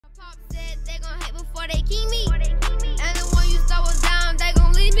top said they gon' hate before they keep me. And the one you thought was down, they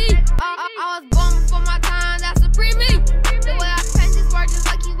gon' leave me. I was born before my time, that's supreme me. The way I paint this work just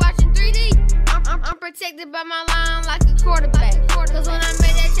like you watching 3D. I'm protected by my line like a quarterback. Cause when I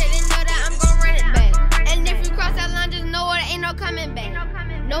made that check, they know that I'm gon' run it back. And if you cross that line, just know it ain't no coming back.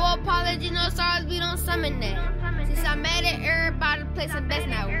 No apology, no sorries, we don't summon that. Since I made it, everybody place a best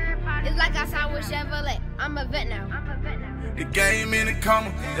now. It's like I signed with Chevrolet, I'm a vet now. The game in the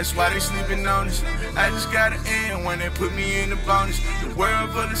coma, that's why they sleeping on us. I just gotta end when they put me in the bonus. The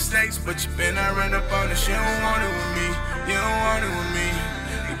world full of stakes, but you better not run up on us. You don't want it with me, you don't want it with me.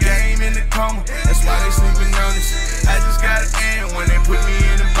 The game in the coma, that's why they sleeping on us. I just gotta end when they put me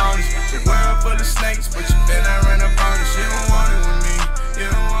in the bonus. The world full of snakes, but you better not run up on us. You don't want it with me, you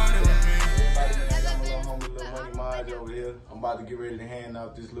don't want it with me. Over here. I'm about to get ready to hand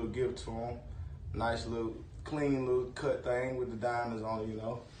out this little gift to him. Nice little, clean little cut thing with the diamonds on it, you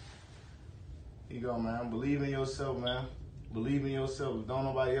know. Here you go, man. Believe in yourself, man. Believe in yourself. If don't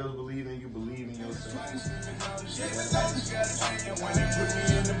nobody else believe in you, believe in yourself.